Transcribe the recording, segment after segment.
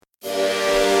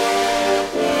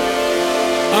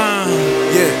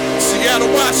out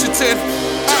of Washington.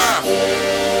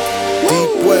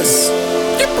 Deep West,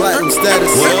 platinum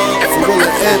status.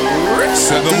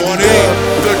 Send them on in.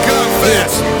 The Gun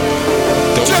Fest.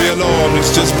 Don't be alarmed,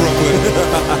 it's just Brooklyn.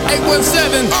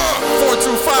 817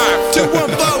 425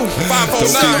 214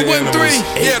 509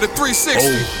 Yeah, the 360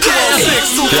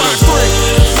 206 253.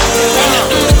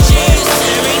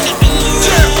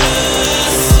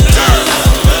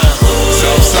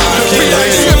 Southside, keep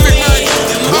ready.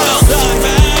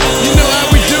 You know how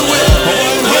we do it.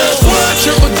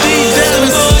 Triple D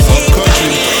Dallas. Upcountry.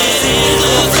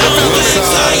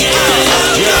 Westside.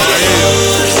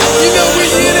 You know we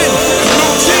did it.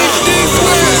 Chief D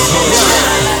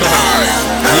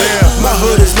My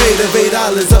hood is made of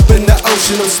 $8 up in the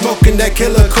ocean. I'm smoking that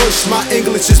killer kush. My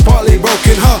English is partly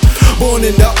broken, huh? Born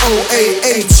in the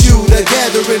OAHU. The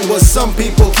gathering was some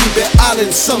people keep it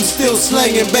island, some still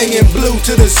slanging, banging blue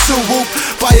to the Sioux whoop.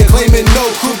 Fire claiming no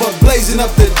crew, but blazing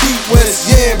up the deep west.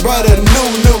 Yeah, brother, new.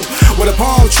 With a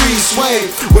palm tree sway,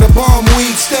 with a palm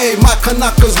weed stay. My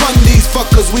Kanakas run these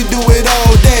fuckers, we do it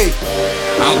all day.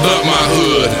 I love my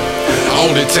hood,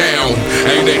 own the town.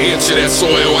 Ain't an inch of that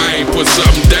soil, I ain't put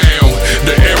something down.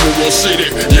 The Emerald City,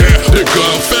 yeah, the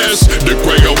Gun Fest. The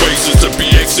Great Oasis, to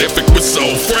be exact, was so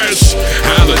fresh.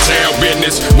 Town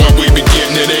business, while we be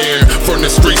getting it in. From the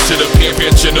streets to the pimp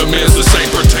hitch and the men's, the same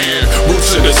pretend.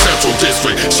 Roots in the Central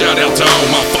District, shout out to all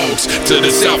my folks. To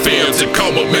the South End,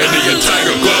 Tacoma, man, the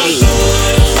entire globe.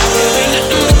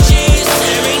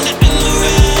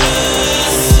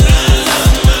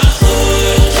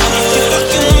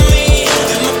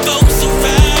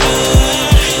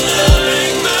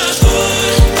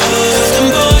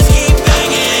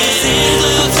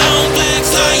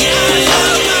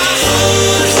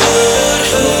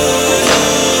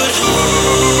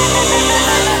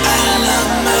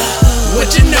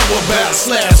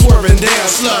 Swerving down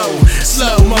slow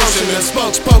motion, the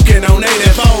spokes poking on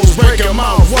 84s, break them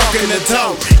off, walking the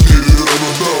talk.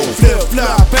 Flip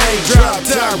flop, paint drop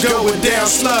top, going down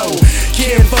slow.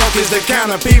 Kinfolk is the kind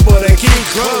of people that keep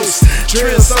close.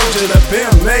 Drill soldier, the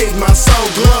pimp made my soul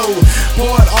glow.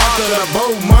 Port Arthur, the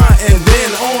Beaumont, and then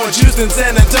Orange, Houston,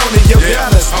 San Antonio.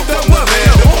 I'm from the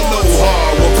land of aloha,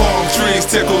 where palm trees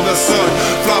tickle the sun.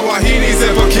 Fly wahinis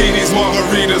and bikinis,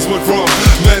 margaritas with rum.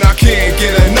 Man, I can't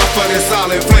get enough of this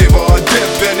solid flavor. A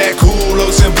dip in that cool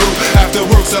ocean blue. After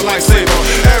work's a lifesaver.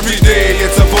 Every day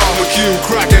it's a barbecue,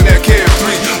 cracking that Camp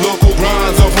 3. Local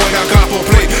grinds on point, I got for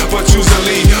plate. But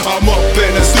usually I'm up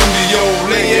in the studio,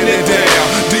 laying it down.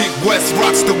 Deep West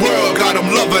rocks the world, got them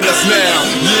loving us now.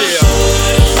 Yeah.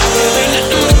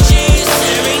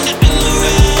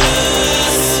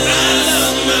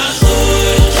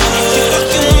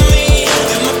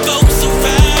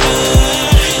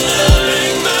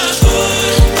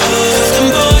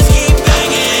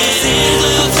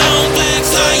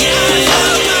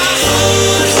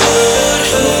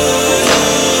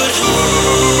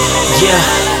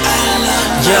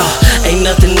 Ain't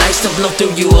nothing nice to blow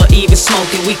through you or even smoke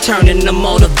it. We turning the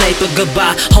motor vapor.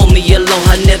 Goodbye, homie,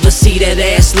 aloha. Never see that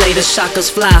ass later. Shockers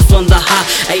fly from the high.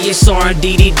 ASR and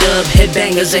DDW,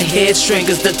 headbangers and head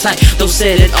stringers. The type don't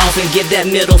set it off and give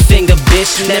that middle finger,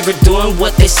 bitch. Never doing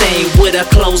what they saying with a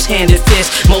close-handed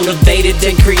fist. Motivated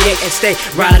to create and stay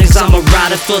riders. I'm a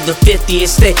rider for the 50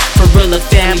 and stay for real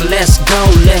fam. Let's go,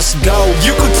 let's go.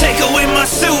 You could take away my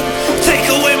suit, take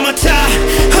away my tie.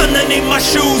 Underneath my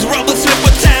shoes, rubber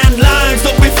slipper tan lines.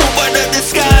 Don't be fooled by the